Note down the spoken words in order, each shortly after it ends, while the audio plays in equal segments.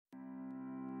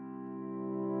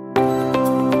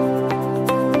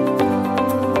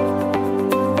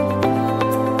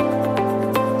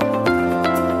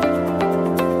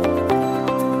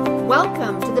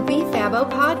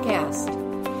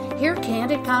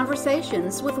candid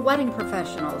conversations with wedding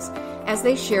professionals as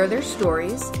they share their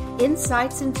stories,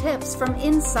 insights, and tips from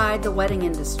inside the wedding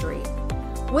industry.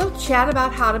 We'll chat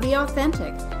about how to be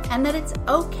authentic and that it's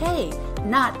okay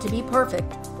not to be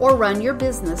perfect or run your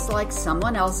business like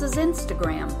someone else's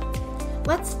Instagram.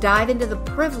 Let's dive into the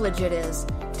privilege it is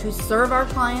to serve our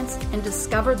clients and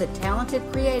discover the talented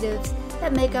creatives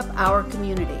that make up our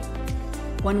community.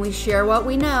 When we share what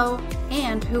we know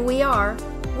and who we are,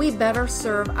 we better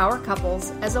serve our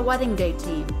couples as a wedding day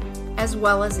team, as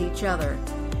well as each other.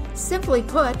 Simply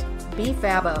put, be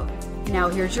Fabo. Now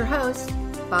here's your host,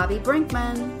 Bobbi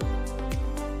Brinkman.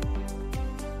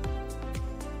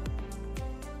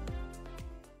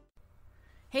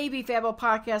 Hey, BFabo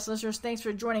podcast listeners, thanks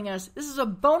for joining us. This is a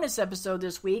bonus episode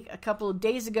this week. A couple of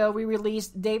days ago, we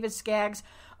released David Skaggs,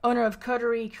 owner of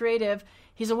Coterie Creative.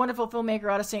 He's a wonderful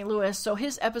filmmaker out of St. Louis, so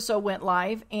his episode went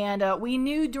live, and we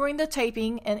knew during the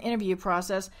taping and interview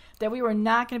process that we were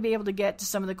not going to be able to get to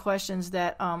some of the questions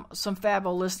that some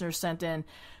Fabo listeners sent in.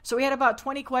 So we had about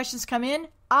 20 questions come in.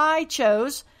 I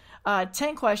chose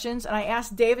 10 questions, and I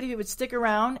asked David if he would stick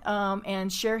around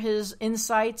and share his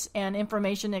insights and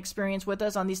information and experience with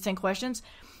us on these 10 questions.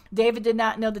 David did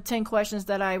not know the 10 questions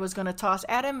that I was going to toss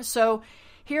at him, so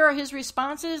here are his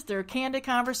responses. They're candid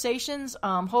conversations.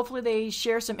 Hopefully they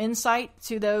share some insight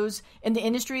to those in the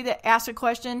industry that ask a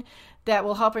question that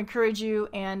will help encourage you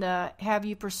and have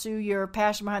you pursue your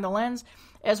passion behind the lens,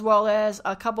 as well as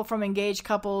a couple from engaged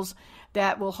couples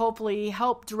that will hopefully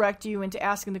help direct you into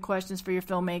asking the questions for your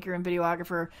filmmaker and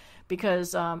videographer,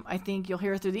 because I think you'll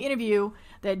hear through the interview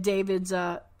that David's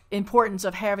importance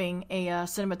of having a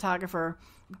cinematographer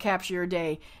capture your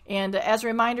day. And as a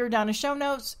reminder, down in show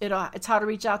notes, it's how to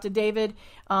reach out to David.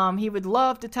 He would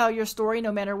love to tell your story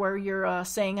no matter where you're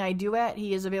saying I do at.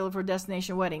 He is available for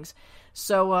destination weddings.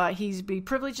 So he'd be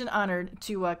privileged and honored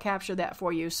to capture that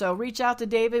for you. So reach out to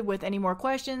David with any more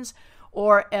questions,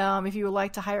 or if you would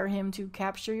like to hire him to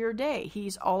capture your day.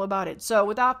 He's all about it. So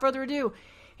without further ado,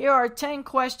 here are 10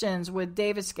 questions with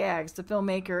David Skaggs, the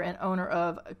filmmaker and owner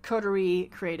of Coterie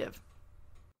Creative.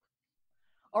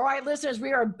 All right, listeners,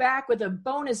 we are back with a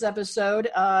bonus episode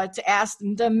to ask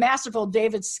the masterful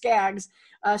David Skaggs.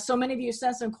 So many of you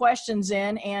sent some questions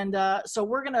in, and so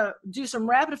we're going to do some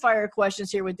rapid-fire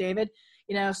questions here with David.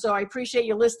 So I appreciate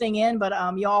you listening in, but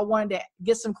you all wanted to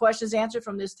get some questions answered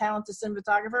from this talented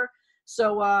cinematographer.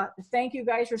 So thank you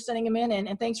guys for sending them in,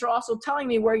 and thanks for also telling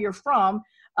me where you're from.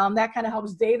 That kind of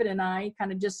helps David and I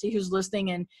kind of just see who's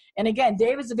listening. And again,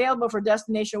 David's available for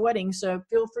destination weddings, so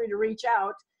feel free to reach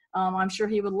out. I'm sure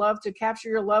he would love to capture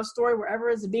your love story wherever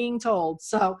it's being told.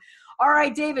 So, all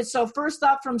right, David. So first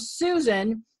up from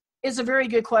Susan is a very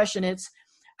good question. It's,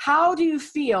 how do you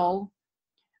feel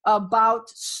about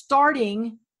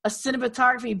starting a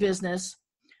cinematography business?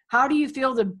 How do you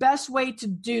feel the best way to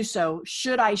do so?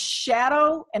 Should I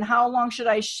shadow, and how long should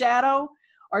I shadow?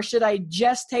 Or should I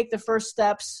just take the first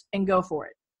steps and go for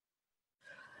it?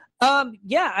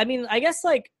 Yeah, I mean, I guess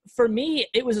for me,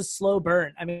 it was a slow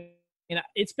burn. I mean,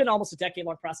 it's been almost a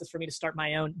decade-long process for me to start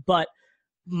my own. But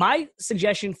my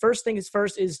suggestion, first thing is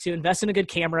first, is to invest in a good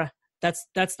camera. That's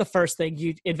the first thing.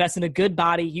 You invest in a good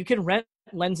body. You can rent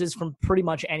lenses from pretty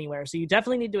much anywhere. So you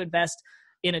definitely need to invest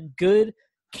in a good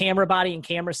camera body and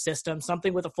camera system,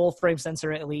 something with a full-frame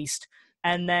sensor at least.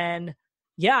 And then,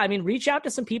 yeah, I mean, reach out to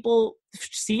some people,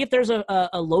 see if there's a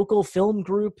local film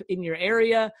group in your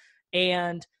area,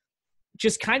 and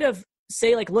just kind of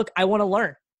say, look, I want to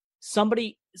learn.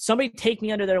 Somebody take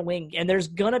me under their wing. And there's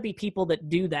going to be people that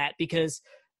do that, because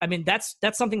I mean, that's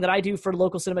something that I do for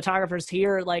local cinematographers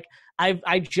here.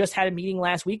 I just had a meeting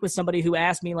last week with somebody who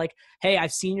asked me hey,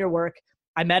 I've seen your work.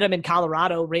 I met him in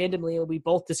Colorado randomly, and we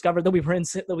both discovered that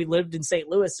we lived in St.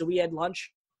 Louis. So we had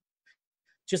lunch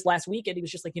just last week, and he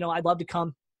was just I'd love to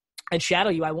come and shadow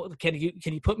you. Can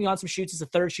you put me on some shoots as a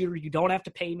third shooter? You don't have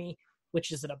to pay me,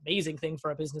 which is an amazing thing for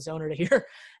a business owner to hear.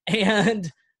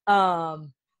 And,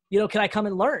 can I come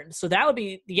and learn? So that would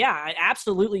be, yeah,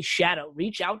 absolutely shadow.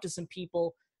 Reach out to some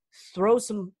people, throw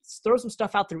some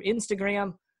stuff out through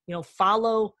Instagram,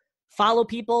 follow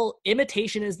people.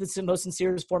 Imitation is the most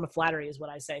sincerest form of flattery, is what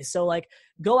I say. So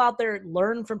go out there,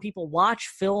 learn from people, watch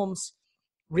films,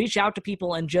 reach out to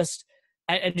people, and just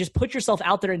put yourself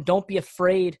out there, and don't be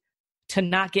afraid to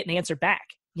not get an answer back.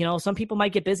 Some people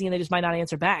might get busy and they just might not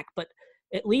answer back, but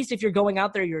at least if you're going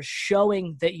out there, you're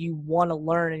showing that you want to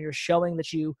learn, and you're showing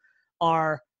that you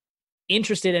are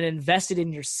interested and invested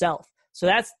in yourself. So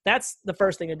that's the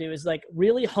first thing to do, is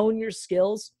really hone your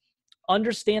skills,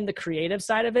 understand the creative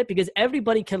side of it, because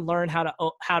everybody can learn how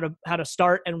to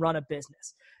start and run a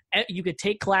business. You could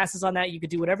take classes on that. You could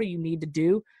do whatever you need to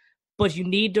do, but you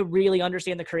need to really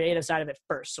understand the creative side of it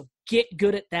first. So get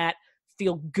good at that,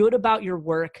 feel good about your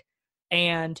work,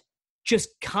 and just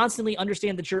constantly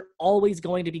understand that you're always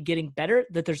going to be getting better,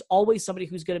 that there's always somebody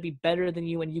who's going to be better than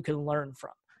you and you can learn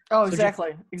from. Oh,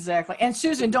 exactly. Exactly. And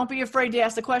Susan, don't be afraid to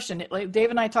ask the question. Like Dave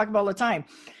and I talk about all the time.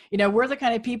 You know, we're the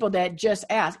kind of people that just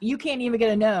ask. You can't even get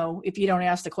a no if you don't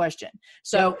ask the question.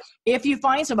 So if you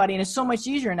find somebody, and it's so much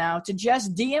easier now to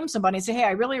just DM somebody and say, hey,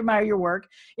 I really admire your work,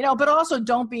 you know, but also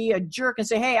don't be a jerk and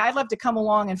say, hey, I'd love to come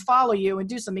along and follow you and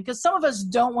do something, because some of us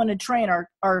don't want to train our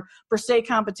per se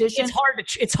competition.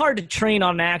 It's hard to train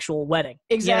on an actual wedding.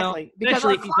 Exactly. You know? Because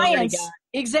our clients,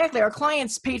 our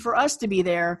clients paid for us to be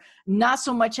there, not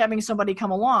so much having somebody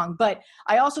come along. But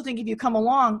I also think if you come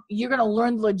along, you're going to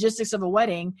learn the logistics of a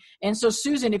wedding. And so,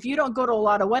 Susan, if you don't go to a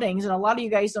lot of weddings, and a lot of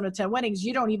you guys don't attend weddings,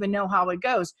 you don't even know how it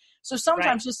goes. So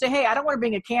sometimes just say, hey, I don't want to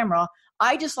bring a camera.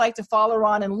 I just like to follow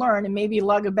around and learn, and maybe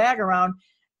lug a bag around.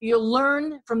 You'll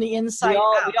learn from the inside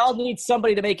out. We all need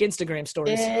somebody to make Instagram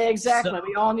stories. Exactly. So.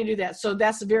 We all need to do that. So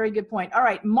that's a very good point. All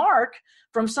right. Mark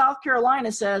from South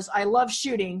Carolina says, I love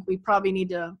shooting. We probably need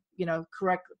to,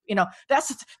 correct,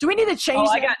 do we need to change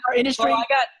our industry?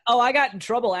 I got in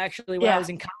trouble actually when I was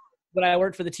in college, when I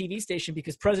worked for the TV station,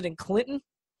 because President Clinton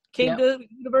came to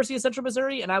University of Central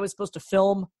Missouri, and I was supposed to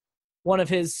film one of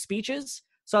his speeches.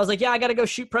 So I was like, I got to go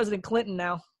shoot President Clinton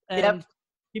now. And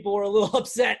people were a little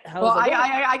upset.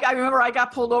 I remember I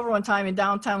got pulled over one time in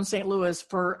downtown St. Louis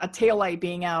for a taillight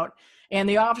being out. And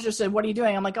the officer said, what are you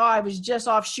doing? I'm like, I was just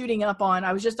off shooting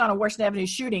I was just on a Western Avenue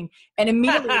shooting. And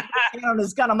immediately he put on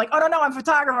his gun. I'm like, no, I'm a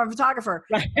photographer.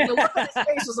 Right. And the look on his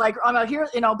face was like, I'm out here,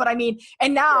 but I mean,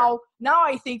 and now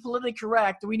I think politically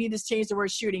correct, we need to change the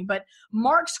word shooting. But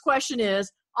Mark's question is,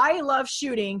 I love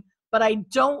shooting, but I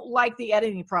don't like the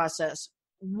editing process.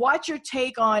 What's your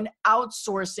take on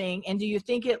outsourcing? And do you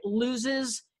think it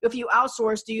loses, if you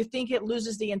outsource, do you think it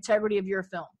loses the integrity of your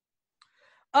film?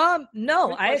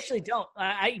 No, I actually don't.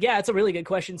 It's a really good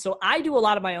question. So I do a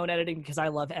lot of my own editing because I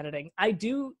love editing. I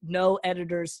do know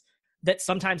editors that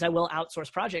sometimes I will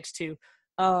outsource projects to.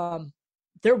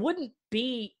 There wouldn't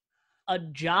be a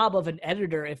job of an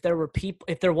editor if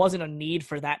there wasn't a need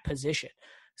for that position.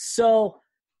 So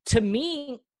to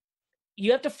me,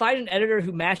 you have to find an editor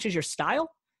who matches your style.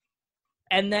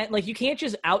 And then, you can't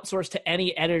just outsource to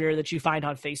any editor that you find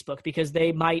on Facebook, because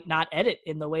they might not edit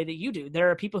in the way that you do.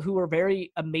 There are people who are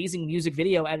very amazing music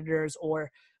video editors or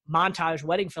montage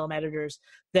wedding film editors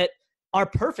that are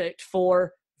perfect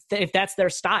for if that's their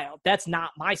style. That's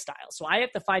not my style. So I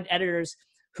have to find editors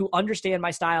who understand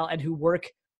my style and who work,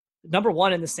 number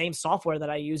one, in the same software that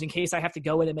I use in case I have to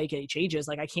go in and make any changes.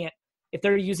 I can't, if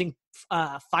they're using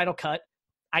Final Cut,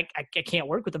 I can't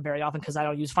work with them very often because I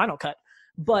don't use Final Cut.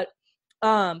 But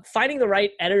finding the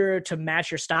right editor to match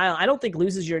your style, I don't think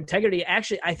loses your integrity.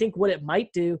 Actually, I think what it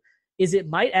might do is it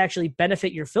might actually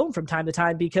benefit your film from time to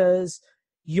time, because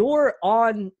you're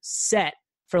on set,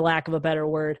 for lack of a better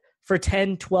word, for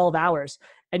 10, 12 hours.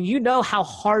 And you know how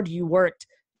hard you worked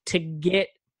to get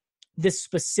this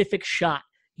specific shot.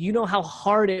 You know how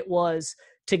hard it was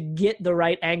to get the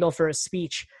right angle for a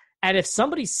speech. And if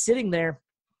somebody's sitting there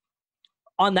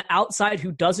on the outside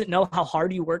who doesn't know how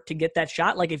hard you worked to get that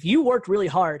shot, if you worked really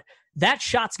hard, that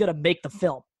shot's going to make the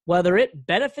film. Whether it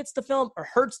benefits the film or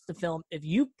hurts the film, if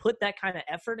you put that kind of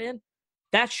effort in,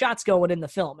 that shot's going in the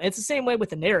film. It's the same way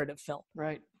with a narrative film.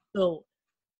 Right. So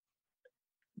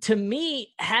to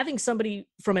me, having somebody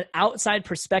from an outside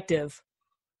perspective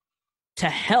to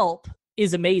help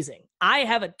is amazing. I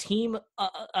have a team,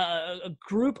 a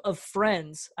group of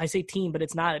friends. I say team, but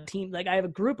it's not a team. I have a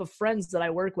group of friends that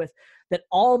I work with that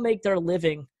all make their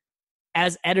living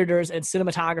as editors and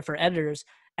cinematographer editors.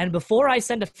 And before I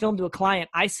send a film to a client,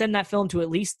 I send that film to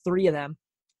at least 3 of them.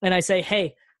 And I say,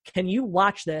 hey, can you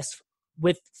watch this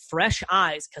with fresh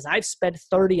eyes? Because I've spent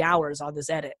 30 hours on this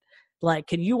edit.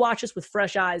 Can you watch this with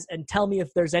fresh eyes and tell me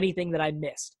if there's anything that I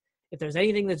missed? If there's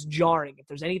anything that's jarring, if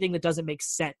there's anything that doesn't make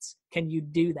sense, can you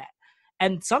do that?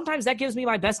 And sometimes that gives me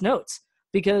my best notes,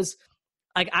 because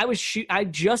I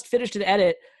just finished an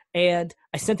edit and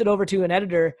I sent it over to an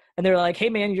editor and they're like, hey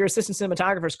man, your assistant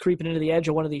cinematographer is creeping into the edge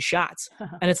of one of these shots.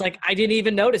 And it's I didn't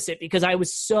even notice it because I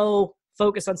was so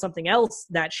focused on something else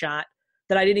that shot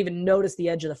that I didn't even notice the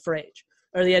edge of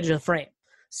the frame.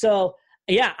 So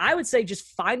yeah, I would say just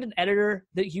find an editor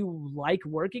that you like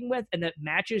working with and that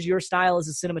matches your style as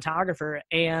a cinematographer,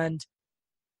 and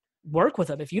work with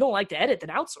them. If you don't like to edit, then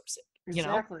outsource it.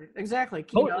 Exactly. Exactly.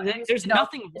 There's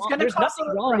nothing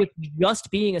wrong with just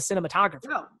being a cinematographer.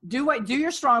 No, do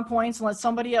your strong points and let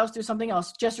somebody else do something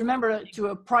else. Just remember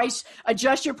to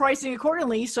adjust your pricing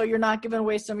accordingly, so you're not giving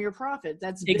away some of your profit.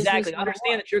 That's exactly.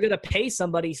 Understand that you're going to pay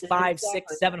somebody $500, $600,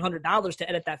 $700 to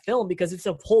edit that film because it's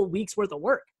a whole week's worth of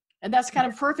work. And that's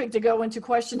kind of perfect to go into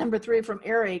question number 3 from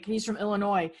Eric. He's from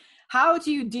Illinois. How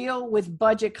do you deal with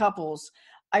budget couples?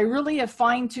 I really have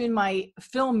fine-tuned my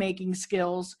filmmaking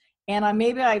skills, and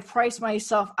I've priced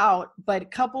myself out, but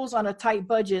couples on a tight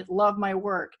budget love my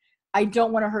work. I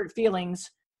don't want to hurt feelings.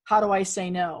 How do I say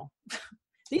no?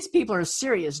 These people are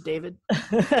serious, David.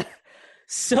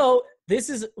 So this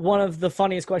is one of the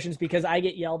funniest questions because I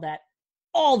get yelled at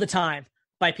all the time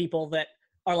by people that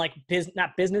are like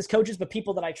not business coaches, but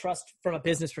people that I trust from a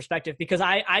business perspective, because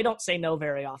I don't say no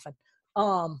very often.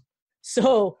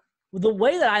 So the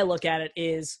way that I look at it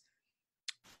is,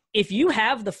 if you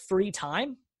have the free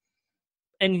time,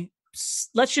 and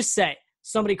let's just say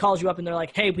somebody calls you up and they're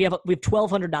like, hey, we have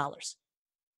 $1,200.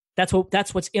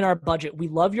 That's what's in our budget. We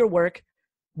love your work.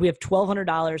 We have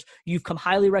 $1,200. You've come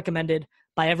highly recommended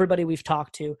by everybody we've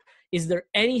talked to. Is there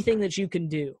anything that you can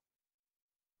do?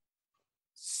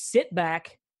 Sit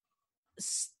back,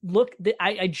 look.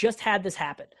 I just had this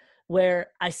happen where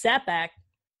I sat back.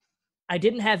 I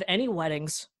didn't have any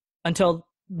weddings until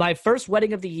my first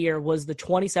wedding of the year was the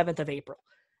 27th of April.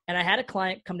 And I had a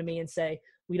client come to me and say,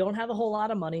 we don't have a whole lot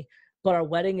of money, but our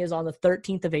wedding is on the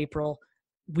 13th of April.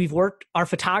 Our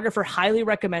photographer highly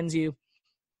recommends you.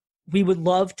 We would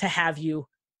love to have you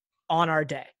on our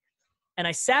day. And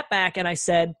I sat back and I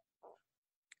said,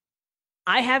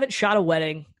 I haven't shot a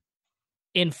wedding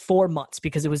in 4 months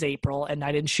because it was April and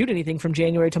I didn't shoot anything from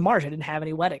January to March. I didn't have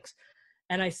any weddings.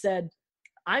 And I said,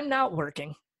 I'm not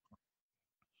working.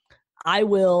 I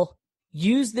will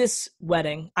use this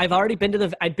wedding. I'd been to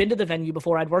the venue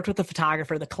before. I'd worked with the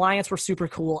photographer. The clients were super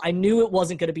cool. I knew it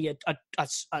wasn't going to be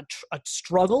a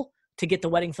struggle to get the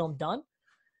wedding film done.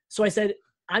 So I said,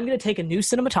 I'm going to take a new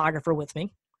cinematographer with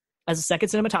me as a second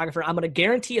cinematographer. I'm going to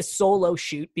guarantee a solo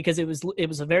shoot because it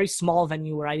was a very small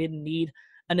venue where I didn't need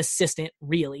an assistant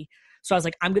really. So I was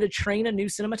like, I'm going to train a new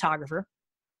cinematographer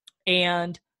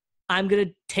and I'm going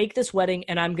to take this wedding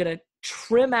and I'm going to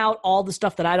trim out all the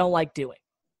stuff that I don't like doing,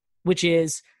 which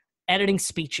is editing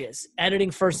speeches, editing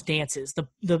first dances,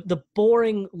 the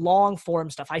boring long form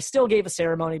stuff. I still gave a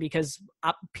ceremony because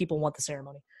people want the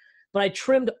ceremony, but I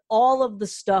trimmed all of the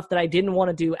stuff that I didn't want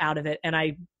to do out of it. And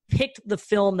I picked the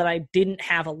film that I didn't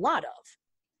have a lot of.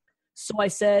 So I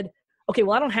said, okay,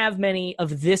 well, I don't have many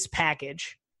of this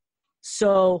package.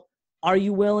 So are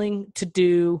you willing to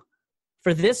do,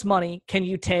 for this money,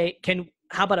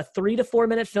 how about a 3 to 4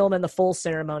 minute film in the full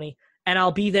ceremony? And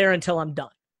I'll be there until I'm done.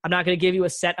 I'm not going to give you a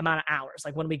set amount of hours.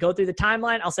 Like when we go through the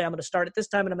timeline, I'll say I'm going to start at this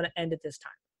time and I'm going to end at this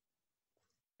time.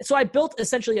 So I built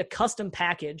essentially a custom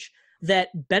package that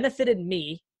benefited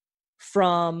me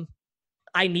from,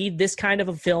 I need this kind of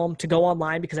a film to go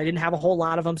online because I didn't have a whole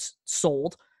lot of them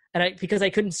sold. And because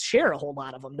I couldn't share a whole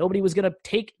lot of them. Nobody was going to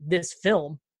take this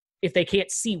film if they can't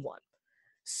see one.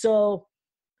 So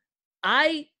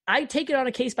I take it on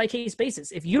a case-by-case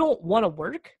basis. If you don't want to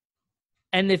work,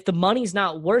 and if the money's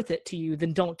not worth it to you,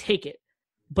 then don't take it.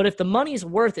 But if the money's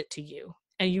worth it to you,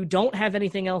 and you don't have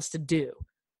anything else to do,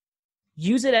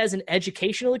 use it as an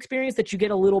educational experience that you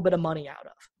get a little bit of money out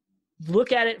of.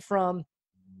 Look at it from,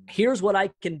 here's what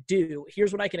I can do,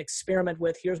 here's what I can experiment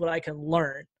with, here's what I can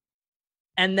learn.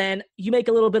 And then you make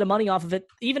a little bit of money off of it,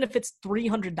 even if it's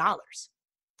 $300.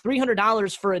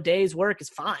 $300 for a day's work is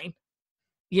fine.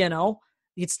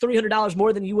 It's $300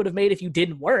 more than you would have made if you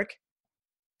didn't work.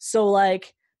 So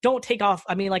like, don't take off.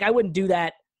 I mean, like, I wouldn't do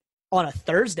that on a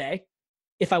Thursday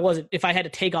if I had to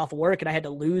take off work and I had to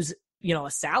lose,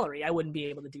 a salary. I wouldn't be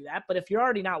able to do that. But if you're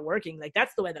already not working, like,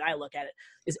 that's the way that I look at it,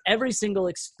 is every single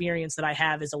experience that I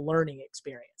have is a learning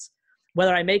experience.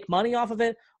 Whether I make money off of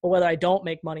it or whether I don't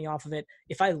make money off of it,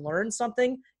 if I learn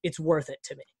something, it's worth it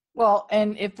to me. Well,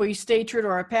 and if we stay true to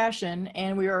our passion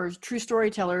and we are true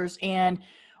storytellers, and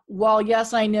while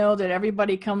yes, I know that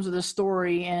everybody comes with a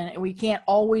story and we can't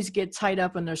always get tied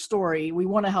up in their story, we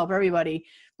want to help everybody,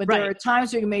 but There are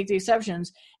times we can make the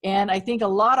exceptions. And I think a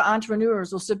lot of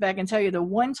entrepreneurs will sit back and tell you, the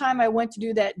one time I went to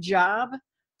do that job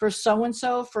for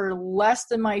so-and-so for less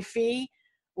than my fee,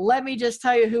 let me just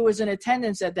tell you who was in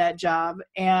attendance at that job.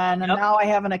 And now I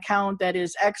have an account that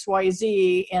is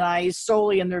XYZ and I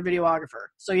solely am their videographer.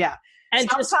 So yeah. And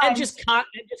just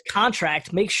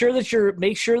contract. Make sure that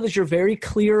you're very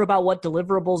clear about what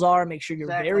deliverables are. Make sure you're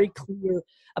very clear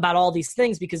about all these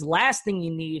things, because last thing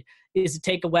you need is to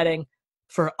take a wedding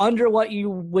for under what you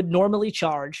would normally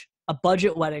charge, a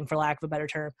budget wedding, for lack of a better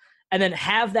term, and then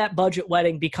have that budget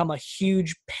wedding become a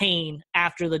huge pain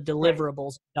after the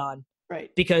deliverables done. Right.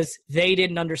 Because they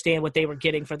didn't understand what they were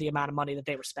getting for the amount of money that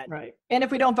they were spending. Right. And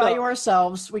if we don't value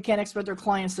ourselves, we can't expect our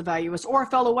clients to value us, or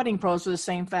fellow wedding pros for the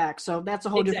same fact. So that's a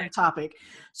whole different topic.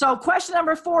 So question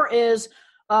number 4 is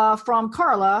from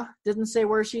Carla. Didn't say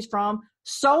where she's from.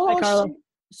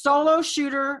 Solo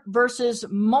shooter versus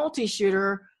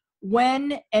multi-shooter.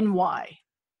 When and why?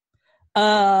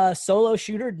 Solo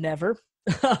shooter, never.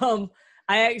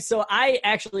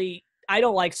 I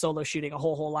don't like solo shooting a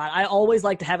whole lot. I always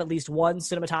like to have at least one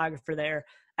cinematographer there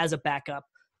as a backup.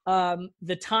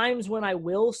 The times when I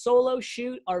will solo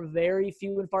shoot are very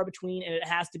few and far between, and I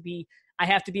have to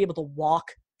be able to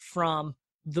walk from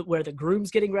where the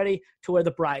groom's getting ready to where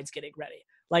the bride's getting ready.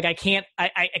 Like I can't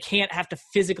have to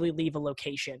physically leave a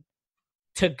location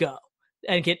to go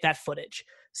and get that footage.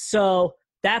 So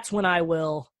that's when I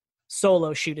will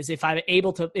solo shoot, is if I'm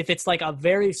able to, if it's like a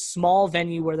very small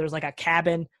venue where there's like a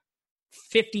cabin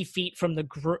 50 feet from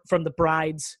the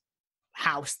bride's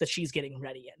house that she's getting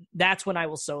ready in. That's when I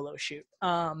will solo shoot.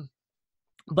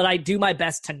 But I do my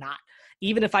best to not.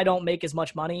 Even if I don't make as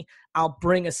much money, I'll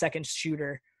bring a second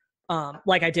shooter,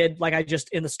 like I just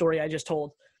in the story I just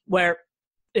told, where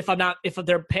if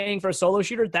they're paying for a solo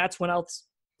shooter, that's when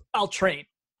I'll train.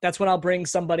 That's when I'll bring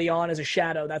somebody on as a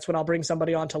shadow. That's when I'll bring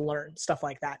somebody on to learn, stuff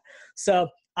like that. So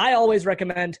I always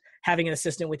recommend having an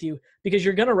assistant with you, because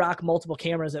you're going to rock multiple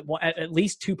cameras at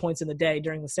least 2 points in the day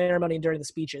during the ceremony and during the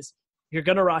speeches. You're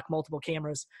going to rock multiple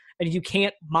cameras, and you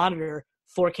can't monitor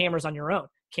 4 cameras on your own.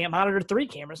 Can't monitor 3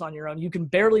 cameras on your own. You can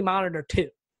barely monitor 2.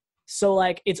 So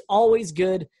like, it's always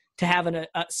good to have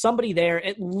somebody there,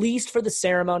 at least for the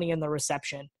ceremony and the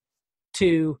reception,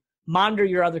 to monitor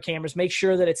your other cameras, make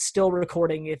sure that it's still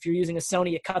recording. If you're using a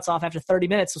Sony, it cuts off after 30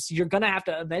 minutes. So you're going to have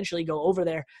to eventually go over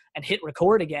there and hit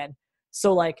record again.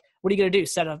 So like, what are you going to do?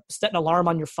 Set an alarm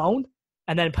on your phone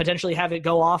and then potentially have it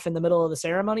go off in the middle of the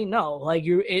ceremony? No, like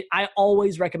I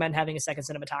always recommend having a second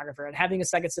cinematographer, and having a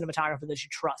second cinematographer that you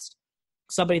trust,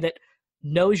 somebody that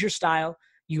knows your style,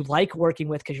 you like working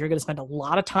with, because you're going to spend a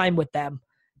lot of time with them,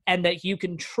 and that you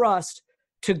can trust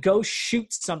to go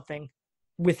shoot something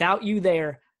without you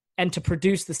there and to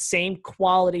produce the same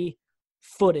quality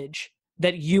footage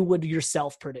that you would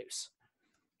yourself produce.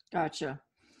 Gotcha.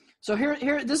 So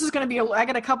here, this is going to be. I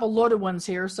got a couple loaded ones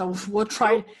here, so we'll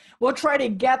try to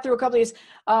get through a couple of these.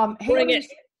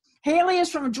 Haley is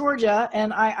from Georgia,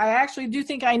 and I actually do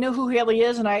think I know who Haley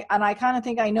is, and I kind of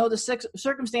think I know the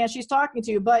circumstance she's talking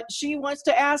to. But she wants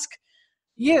to ask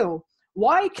you,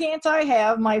 why can't I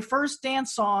have my first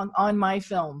dance song on my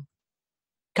film?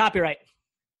 Copyright.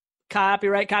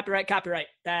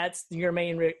 That's your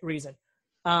main reason.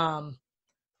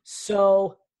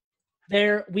 So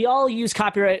we all use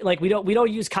copyright. Like we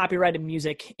don't use copyrighted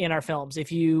music in our films.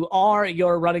 If you are,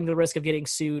 you're running the risk of getting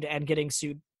sued, and getting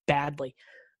sued badly.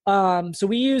 So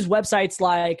we use websites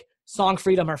like Song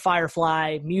Freedom or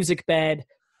Firefly, MusicBed,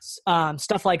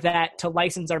 stuff like that to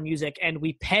license our music, and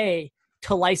we pay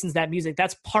to license that music.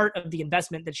 That's part of the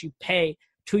investment that you pay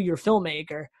to your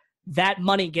filmmaker. That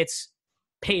money gets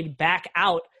paid back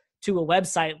out to a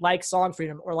website like Song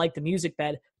Freedom or like the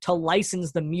MusicBed to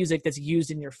license the music that's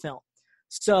used in your film.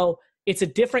 So it's a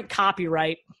different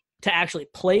copyright to actually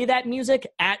play that music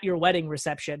at your wedding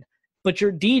reception, but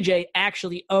your DJ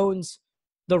actually owns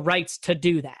the rights to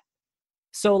do that.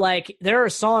 So like, there are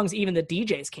songs even the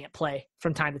DJs can't play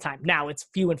from time to time. Now it's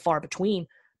few and far between,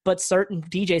 but certain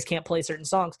DJs can't play certain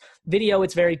songs. Video,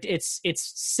 it's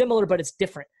similar, but it's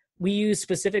different. We use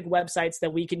specific websites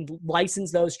that we can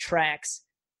license those tracks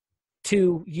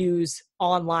to use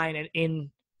online and in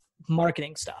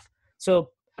marketing stuff. So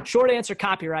short answer,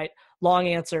 copyright. Long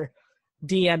answer,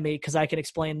 DM me, because I can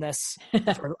explain this. I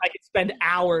could spend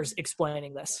hours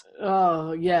explaining this.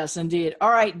 Oh, yes, indeed.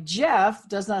 All right, Jeff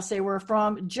does not say where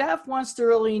from. Jeff wants to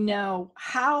really know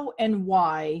how and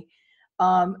why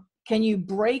can you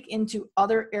break into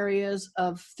other areas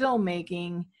of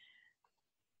filmmaking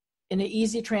in an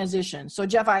easy transition. So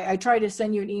Jeff, I tried to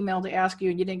send you an email to ask you,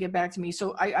 and you didn't get back to me.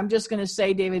 So I'm just going to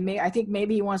say, David, I think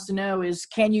maybe he wants to know is,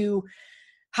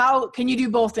 how can you do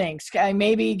both things?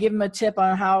 Maybe give him a tip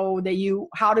on how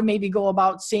to maybe go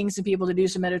about seeing some people to do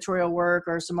some editorial work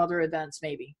or some other events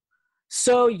maybe.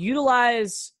 So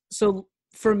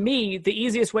for me, the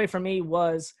easiest way for me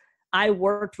was I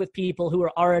worked with people who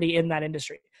were already in that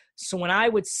industry. So when I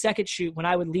would second shoot, when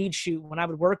I would lead shoot, when I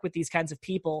would work with these kinds of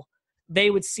people, they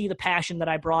would see the passion that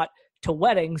I brought to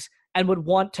weddings and would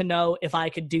want to know if I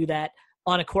could do that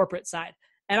on a corporate side.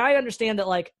 And I understand that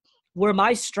like where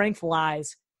my strength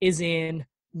lies is in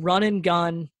run and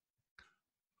gun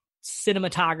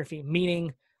cinematography,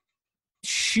 meaning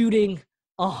shooting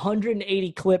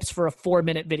 180 clips for a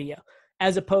 4-minute video,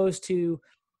 as opposed to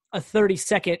a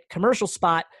 30-second commercial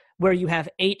spot where you have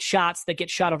 8 shots that get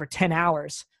shot over 10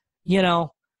 hours. You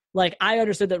know, like I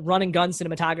understood that run and gun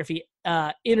cinematography,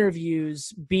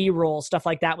 interviews, B-roll, stuff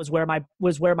like that was where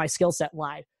my skill set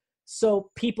lied.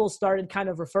 So people started kind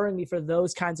of referring me for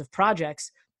those kinds of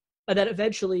projects, and then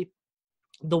eventually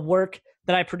the work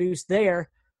that I produced there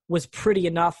was pretty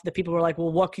enough that people were like,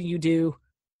 well, what can you do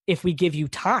if we give you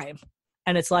time?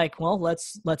 And it's like, well,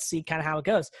 let's see kind of how it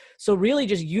goes. So really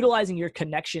just utilizing your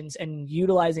connections and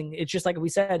utilizing, it's just like we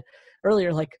said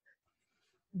earlier, like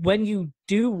when you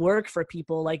do work for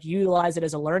people, like utilize it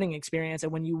as a learning experience.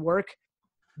 And when you work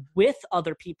with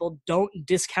other people, don't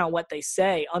discount what they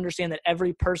say. Understand that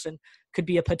every person could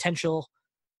be a potential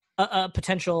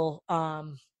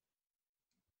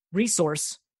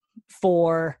resource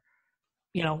for,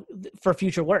 for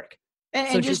future work.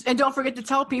 And don't forget to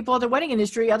tell people in the wedding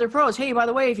industry, other pros, hey, by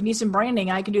the way, if you need some branding,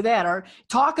 I can do that. Or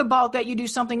talk about that you do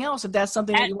something else if that's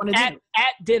something that you want to do.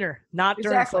 At dinner, not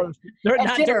during photo,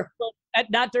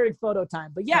 not during photo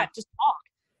time. But yeah, just talk.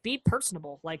 Be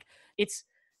personable. Like it's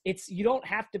you don't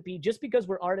have to be, just because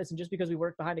we're artists and just because we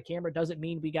work behind a camera doesn't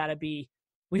mean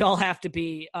we all have to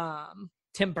be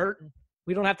Tim Burton.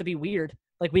 We don't have to be weird.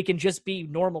 Like we can just be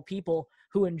normal people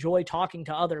who enjoy talking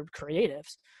to other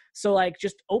creatives. So like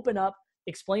just open up,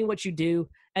 explain what you do,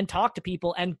 and talk to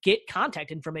people and get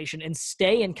contact information and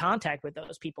stay in contact with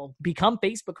those people. Become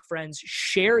Facebook friends,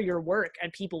 share your work,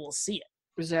 and people will see it.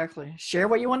 Exactly. Share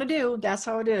what you want to do. That's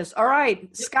how it is. All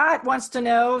right. Scott wants to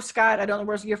know, Scott, I don't know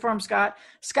where you're from, Scott.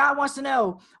 Scott wants to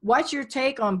know, what's your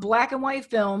take on black and white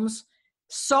films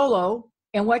solo,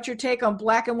 and what's your take on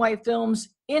black and white films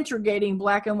integrating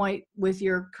black and white with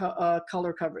your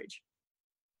color coverage?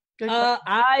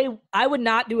 I would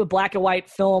not do a black and white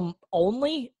film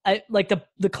only. Like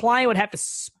the client would have to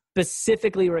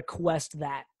specifically request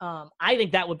that. I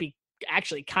think that would be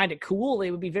actually kind of cool.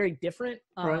 It would be very different.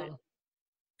 Right.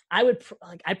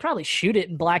 I'd probably shoot it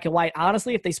in black and white.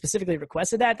 Honestly, if they specifically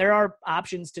requested that, there are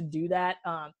options to do that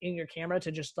in your camera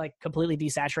to just like completely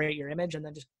desaturate your image and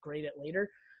then just grade it later.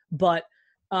 But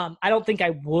I don't think I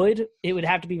would. It would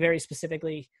have to be very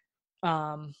specifically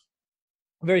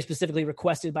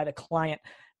requested by the client.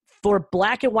 For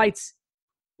black and whites,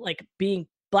 like being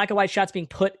black and white shots being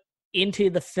put into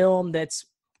the film that's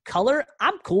color,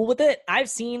 I'm cool with it. I've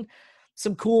seen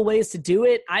some cool ways to do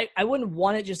it. I wouldn't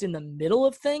want it just in the middle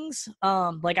of things.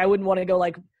 Like I wouldn't want to go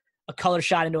like a color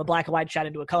shot into a black and white shot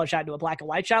into a color shot into a black and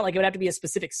white shot. Like it would have to be a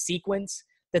specific sequence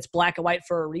that's black and white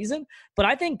for a reason. But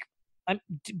I think,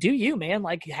 do you, man?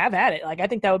 Like have at it. Like I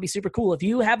think that would be super cool. If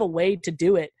you have a way to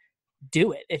do it,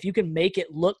 do it. If you can make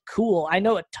it look cool. I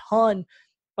know a ton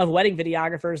of wedding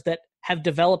videographers that have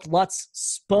developed LUTs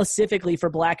specifically for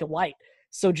black and white.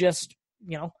 So just,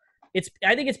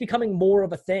 I think it's becoming more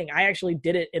of a thing. I actually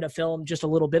did it in a film just a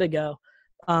little bit ago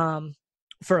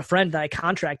for a friend that I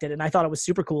contracted, and I thought it was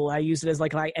super cool. I used it as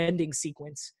like my ending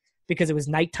sequence because it was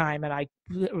nighttime and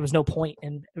there was no point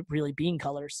in really being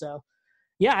color. So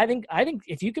yeah, I think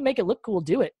if you can make it look cool,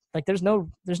 do it. Like there's no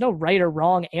right or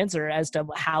wrong answer as to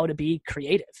how to be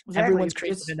creative. Exactly. Everyone's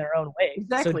creative in their own way.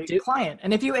 Exactly. So client.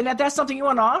 And if that's something you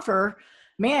want to offer,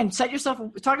 man,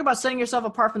 talk about setting yourself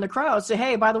apart from the crowd. Say,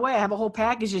 hey, by the way, I have a whole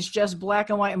package. It's just black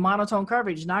and white and monotone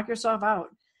coverage. Knock yourself out.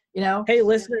 Hey,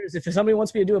 listeners, if somebody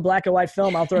wants me to do a black and white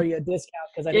film, I'll throw you a discount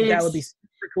because I think that would be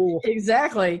super cool.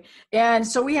 Exactly. And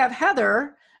so we have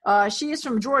Heather. She is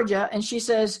from Georgia, and she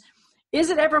says, is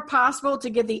it ever possible to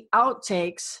get the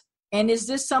outtakes? And is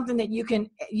this something that you can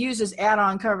use as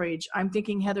add-on coverage? I'm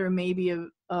thinking Heather may be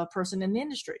a person in the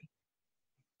industry.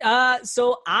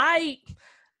 So I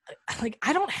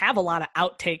don't have a lot of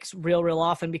outtakes real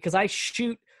often because I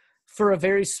shoot for a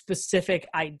very specific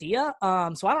idea.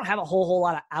 So I don't have a whole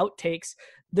lot of outtakes.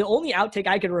 The only outtake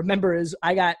I can remember is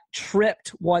I got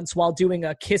tripped once while doing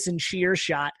a kiss and cheer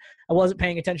shot. I wasn't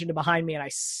paying attention to behind me and I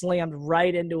slammed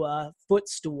right into a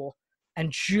footstool and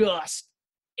just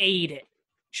ate it.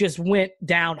 Just went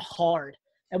down hard.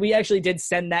 And we actually did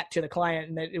send that to the client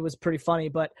and it was pretty funny.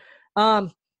 But no,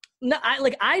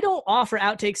 I don't offer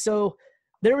outtakes. So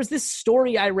there was this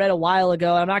story I read a while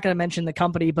ago. I'm not going to mention the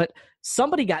company, but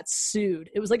somebody got sued.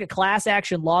 It was like a class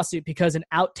action lawsuit because an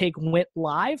outtake went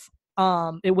live.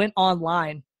 It went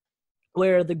online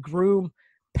where the groom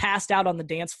passed out on the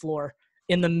dance floor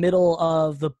in the middle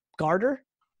of the garter,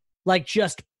 like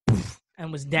just poof,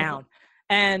 and was down.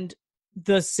 And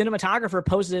the cinematographer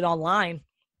posted it online,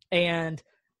 and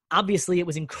obviously it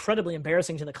was incredibly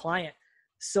embarrassing to the client.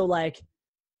 So like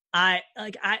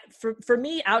For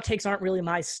me, outtakes aren't really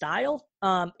my style.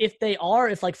 If they are,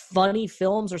 if like funny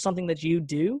films or something that you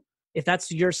do, if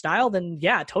that's your style, then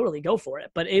yeah, totally go for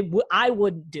it. But I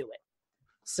wouldn't do it.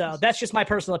 So that's just my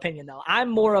personal opinion, though. I'm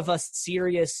more of a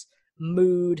serious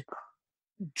mood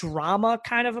drama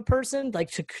kind of a person,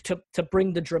 like to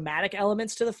bring the dramatic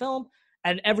elements to the film,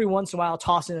 and every once in a while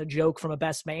toss in a joke from a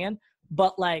best man.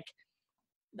 But like,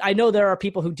 I know there are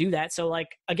people who do that. So like,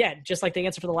 again, just like the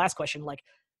answer for the last question, like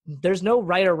there's no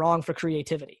right or wrong for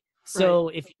creativity. So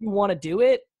if you want to do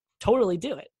it, totally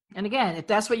do it. And again, if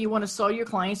that's what you want to sell your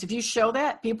clients, if you show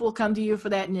that, people will come to you for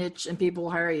that niche and people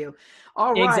will hire you.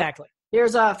 All right. Exactly.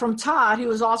 There's from Todd,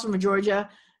 who is also from Georgia.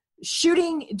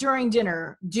 Shooting during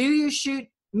dinner. Do you shoot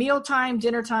mealtime,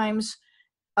 dinner times?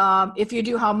 If you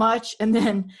do, how much? And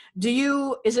then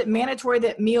is it mandatory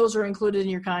that meals are included in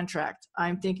your contract?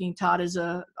 I'm thinking Todd is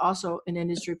also an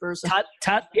industry person.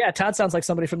 Todd sounds like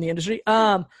somebody from the industry.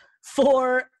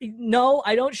 No,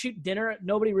 I don't shoot dinner.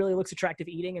 Nobody really looks attractive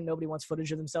eating, and nobody wants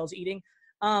footage of themselves eating.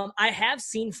 I have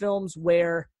seen films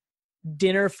where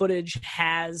dinner footage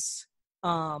has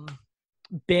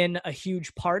been a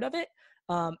huge part of it.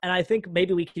 And I think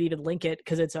maybe we could even link it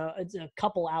because it's a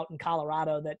couple out in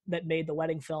Colorado that made the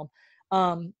wedding film.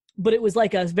 But it was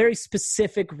like a very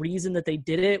specific reason that they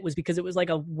did it was because it was like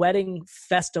a wedding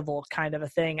festival kind of a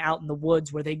thing out in the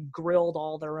woods where they grilled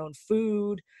all their own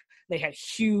food. They had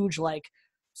huge like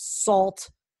salt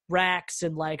racks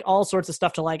and like all sorts of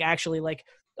stuff to like actually like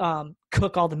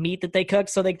cook all the meat that they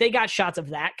cooked. So they got shots of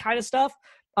that kind of stuff.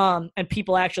 And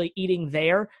people actually eating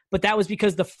there, but that was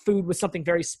because the food was something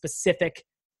very specific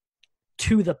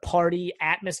to the party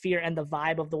atmosphere and the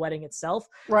vibe of the wedding itself.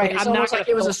 Right. It's almost like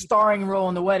it was a starring role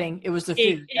in the wedding. It was the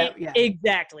food. Yeah.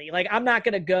 Exactly. Like I'm not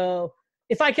going to go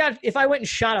if I went and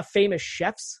shot a famous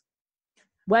chef's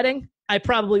wedding, I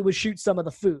probably would shoot some of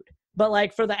the food. But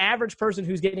like for the average person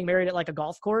who's getting married at like a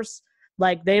golf course,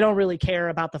 like they don't really care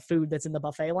about the food that's in the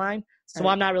buffet line. So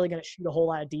I'm not really going to shoot a whole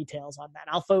lot of details on that.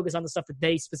 I'll focus on the stuff that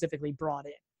they specifically brought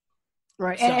in.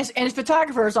 Right. So. And as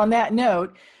photographers on that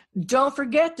note, don't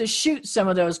forget to shoot some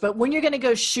of those. But when you're going to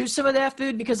go shoot some of that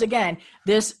food, because again,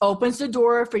 this opens the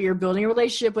door for your building a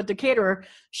relationship with the caterer,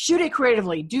 shoot it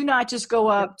creatively. Do not just go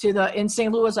up to in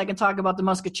St. Louis, I can talk about the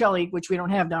muscatelli, which we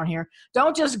don't have down here.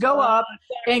 Don't just go up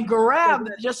and grab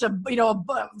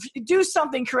do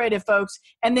something creative, folks,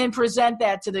 and then present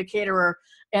that to the caterer,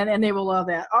 and they will love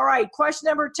that. All right. Question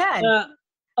number 10.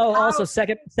 Also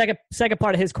second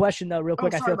part of his question though, real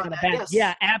quick. I feel kind of bad.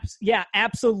 Yes.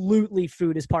 Absolutely.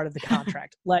 Food is part of the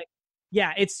contract. Like,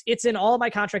 yeah, it's in all of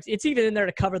my contracts. It's even in there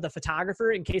to cover the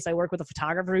photographer in case I work with a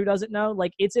photographer who doesn't know.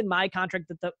 Like, it's in my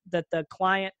contract that the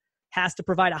client has to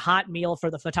provide a hot meal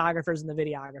for the photographers and the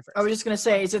videographers. I was just going to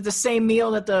say, is it the same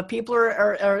meal that the people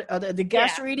are the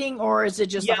guests are eating, or is it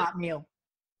just a hot meal?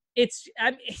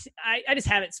 I just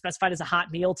have it specified as a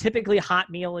hot meal. Typically a hot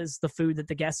meal is the food that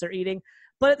the guests are eating.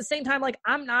 But at the same time, like,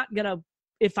 I'm not going to,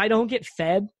 if I don't get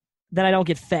fed, then I don't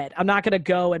get fed. I'm not going to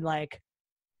go and like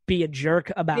be a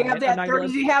jerk about it. Do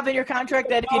you have in your contract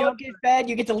that if you don't get fed,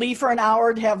 you get to leave for an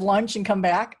hour to have lunch and come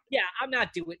back? Yeah, I'm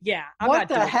not doing. Yeah. What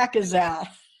the heck is that?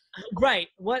 Right.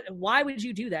 Why would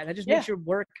you do that? That just makes your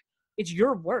work. It's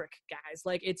your work, guys.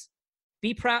 Like,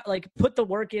 be proud, like put the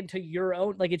work into your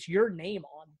own, like it's your name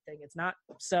on the thing. It's not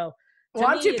so. Well,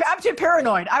 I'm too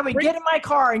paranoid. I would get in my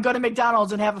car and go to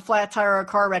McDonald's and have a flat tire or a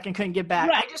car wreck and couldn't get back.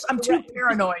 Right. I'm too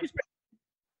paranoid.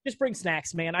 Just bring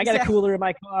snacks, man. I got a cooler in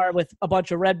my car with a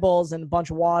bunch of Red Bulls and a bunch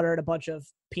of water and a bunch of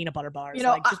peanut butter bars. You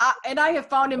know, I have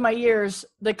found in my years,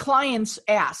 the clients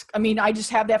ask. I mean, I just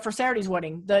have that for Saturday's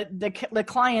wedding. The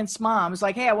client's mom is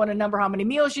like, hey, I want to number how many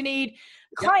meals you need.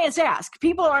 Clients ask.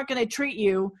 People aren't going to treat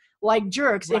you like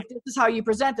jerks if this is how you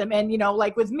present them. And, you know,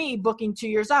 like with me booking 2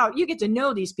 years out, you get to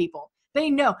know these people. They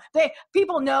know.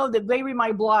 People know that they read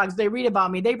my blogs. They read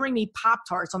about me. They bring me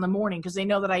Pop-Tarts on the morning because they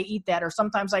know that I eat that, or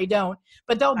sometimes I don't.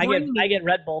 But they'll bring I get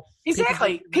Red Bull.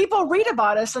 Exactly. People read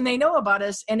about us and they know about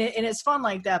us, and it's fun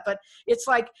like that. But it's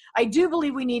like, I do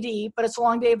believe we need to eat, but it's a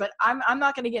long day. But I'm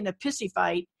not going to get in a pissy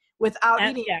fight without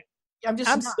eating. Yeah.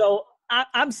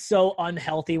 I'm so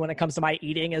unhealthy when it comes to my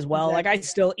eating as well. Exactly. Like, I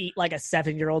still eat like a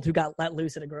 7-year-old who got let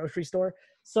loose at a grocery store.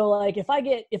 So like, if I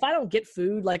don't get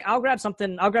food, like I'll grab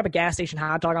a gas station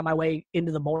hot dog on my way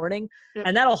into the morning,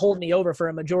 and that'll hold me over for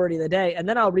a majority of the day. And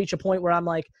then I'll reach a point where I'm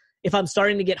like, if I'm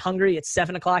starting to get hungry at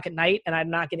 7:00 at night and I'm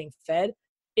not getting fed,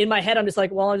 in my head, I'm just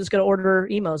like, well, I'm just going to order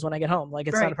emos when I get home. Like,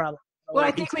 it's not a problem. Well,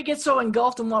 I think we get so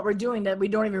engulfed in what we're doing that we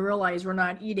don't even realize we're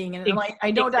not eating. And like,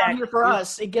 I know down here for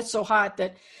us, it gets so hot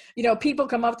that, people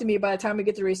come up to me by the time we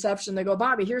get to the reception. They go,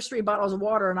 Bobbi, here's 3 bottles of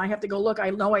water. And I have to go, look, I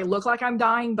know I look like I'm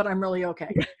dying, but I'm really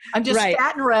okay. I'm just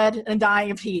fat and red and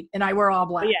dying of heat. And I wear all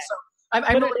black. Yeah. So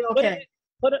I'm really okay.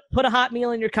 Put a hot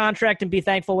meal in your contract and be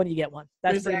thankful when you get one.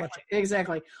 That's pretty much it.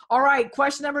 Exactly. All right.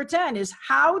 Question number 10 is,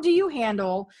 how do you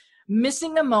handle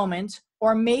missing a moment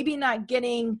or maybe not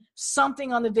getting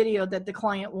something on the video that the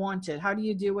client wanted? How do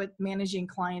you deal with managing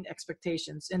client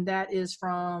expectations? And that is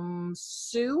from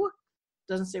Sue.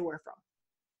 Doesn't say where from.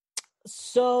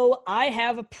 So I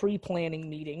have a pre-planning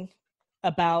meeting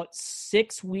about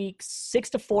 6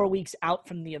 to 4 weeks out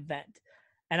from the event.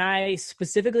 And I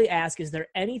specifically ask, is there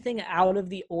anything out of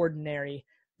the ordinary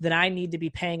that I need to be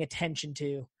paying attention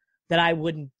to that I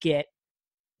wouldn't get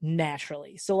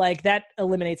naturally? So like that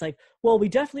eliminates like, well, we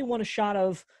definitely want a shot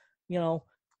of,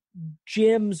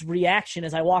 Jim's reaction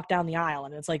as I walk down the aisle.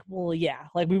 And it's like, well, yeah,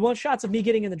 like we want shots of me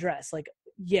getting in the dress. Like,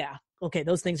 yeah, okay,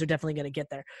 those things are definitely going to get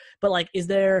there. But like, is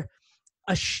there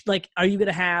are you going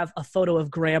to have a photo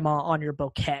of grandma on your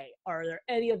bouquet? Are there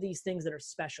any of these things that are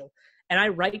special? And I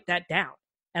write that down.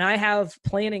 And I have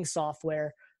planning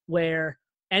software where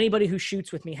anybody who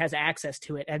shoots with me has access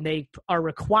to it, and they are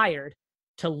required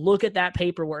to look at that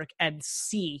paperwork and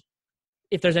see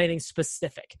if there's anything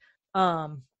specific.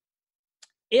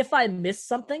 If I miss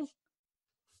something,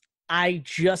 I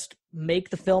just make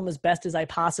the film as best as I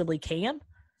possibly can.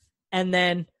 And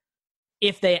then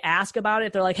if they ask about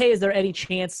it, they're like, hey, is there any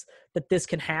chance that this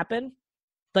can happen?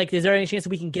 Like, is there any chance that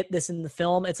we can get this in the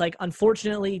film? It's like,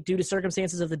 unfortunately, due to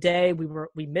circumstances of the day,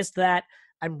 we missed that.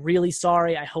 I'm really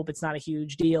sorry. I hope it's not a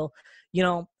huge deal.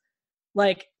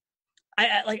 Like,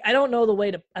 I don't know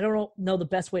the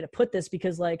best way to put this,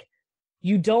 because like,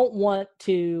 you don't want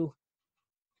to,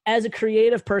 as a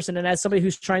creative person and as somebody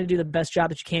who's trying to do the best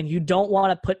job that you can, you don't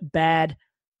want to put bad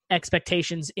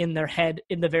expectations in their head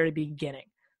in the very beginning.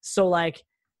 So like,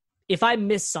 if I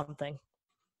miss something,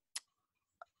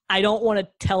 I don't want to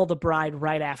tell the bride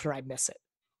right after I miss it.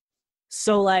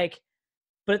 So like,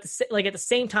 but at the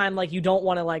same time, like, you don't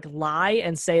want to like lie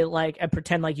and say like, and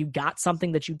pretend like you got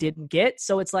something that you didn't get.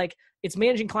 So it's like, it's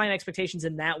managing client expectations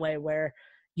in that way, where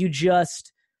you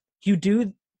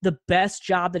do the best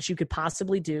job that you could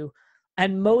possibly do.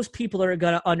 And most people are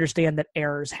going to understand that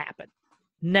errors happen.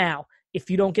 Now, if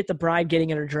you don't get the bride getting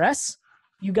in her dress,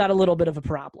 you got a little bit of a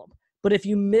problem. But if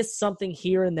you miss something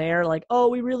here and there, like, oh,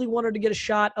 we really wanted to get a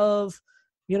shot of,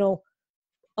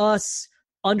 us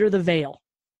under the veil,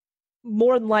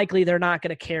 more than likely they're not going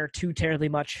to care too terribly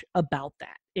much about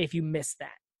that if you miss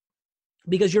that.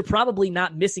 Because you're probably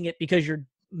not missing it because you're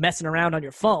messing around on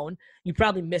your phone. You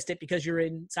probably missed it because you're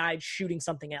inside shooting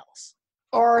something else.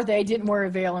 Or they didn't wear a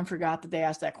veil and forgot that they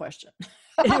asked that question.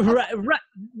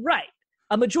 Right.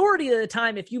 A majority of the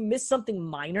time, if you miss something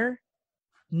minor,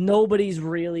 nobody's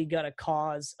really going to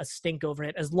cause a stink over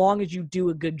it, as long as you do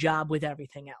a good job with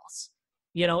everything else.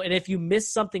 And if you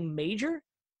miss something major,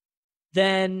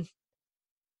 then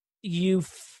you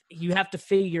have to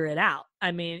figure it out.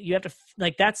 I mean, you have to,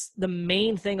 like, that's the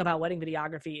main thing about wedding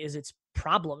videography, is it's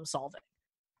problem solving.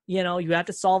 You have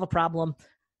to solve a problem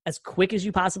as quick as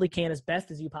you possibly can, as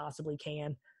best as you possibly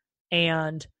can,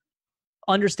 and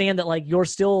understand that, like, you're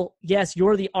still, yes,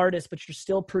 you're the artist, but you're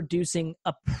still producing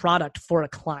a product for a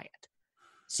client.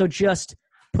 So just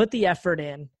put the effort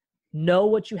in, know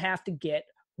what you have to get,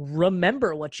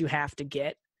 remember what you have to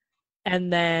get,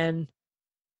 and then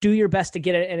do your best to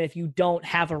get it. And if you don't,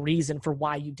 have a reason for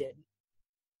why you didn't.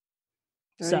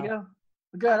 There you go.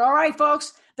 Good. All right,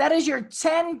 folks. That is your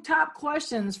 10 top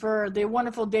questions for the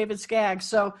wonderful David Skaggs.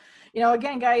 So,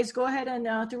 again, guys, go ahead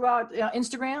and throughout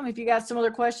Instagram, if you got some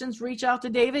other questions, reach out to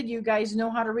David. You guys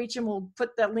know how to reach him. We'll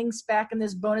put that links back in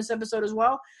this bonus episode as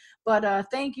well. But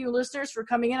thank you, listeners, for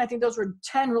coming in. I think those were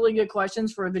 10 really good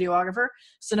questions for a videographer,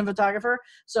 cinematographer.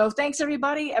 So thanks,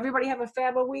 everybody. Everybody have a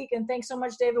fabulous week. And thanks so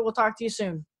much, David. We'll talk to you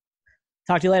soon.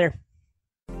 Talk to you later.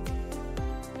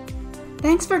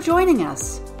 Thanks for joining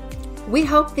us. We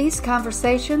hope these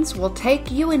conversations will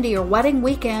take you into your wedding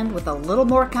weekend with a little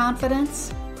more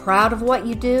confidence, proud of what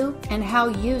you do, and how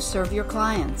you serve your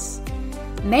clients.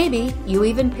 Maybe you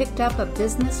even picked up a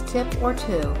business tip or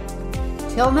two.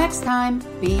 Till next time,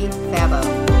 be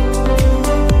Fabo.